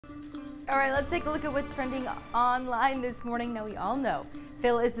All right, let's take a look at what's trending online this morning. Now, we all know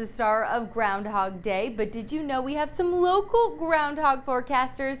Phil is the star of Groundhog Day, but did you know we have some local groundhog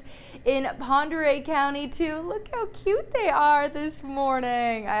forecasters in Pend Oreille County too? Look how cute they are this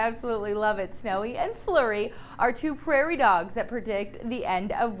morning. I absolutely love it. Snowy and Flurry are two prairie dogs that predict the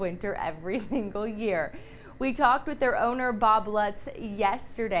end of winter every single year. We talked with their owner, Bob Lutz,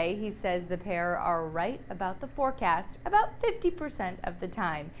 yesterday. He says the pair are right about the forecast about 50% of the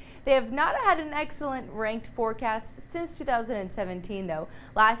time. They have not had an excellent ranked forecast since 2017, though.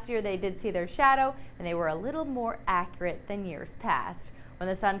 Last year they did see their shadow, and they were a little more accurate than years past. When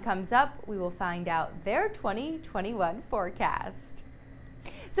the sun comes up, we will find out their 2021 forecast.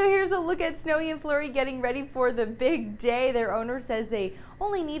 So here's a look at Snowy and Flurry getting ready for the big day. Their owner says they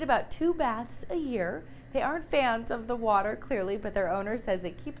only need about 2 baths a year. They aren't fans of the water, clearly, but their owner says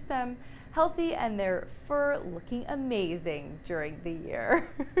it keeps them healthy and their fur looking amazing during the year.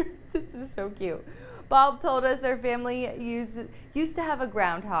 This is so cute. Bob told us their family used to have a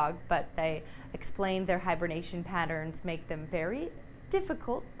groundhog, but they explained their hibernation patterns make them very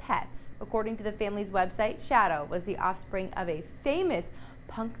difficult pets. According to the family's website, Shadow was the offspring of a famous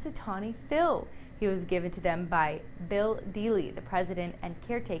Punxsutawney Phil. He was given to them by Bill Dealey, the president and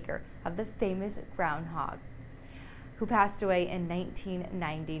caretaker of the famous Groundhog, who passed away in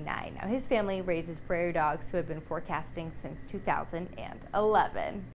 1999. Now, his family raises prairie dogs who have been forecasting since 2011.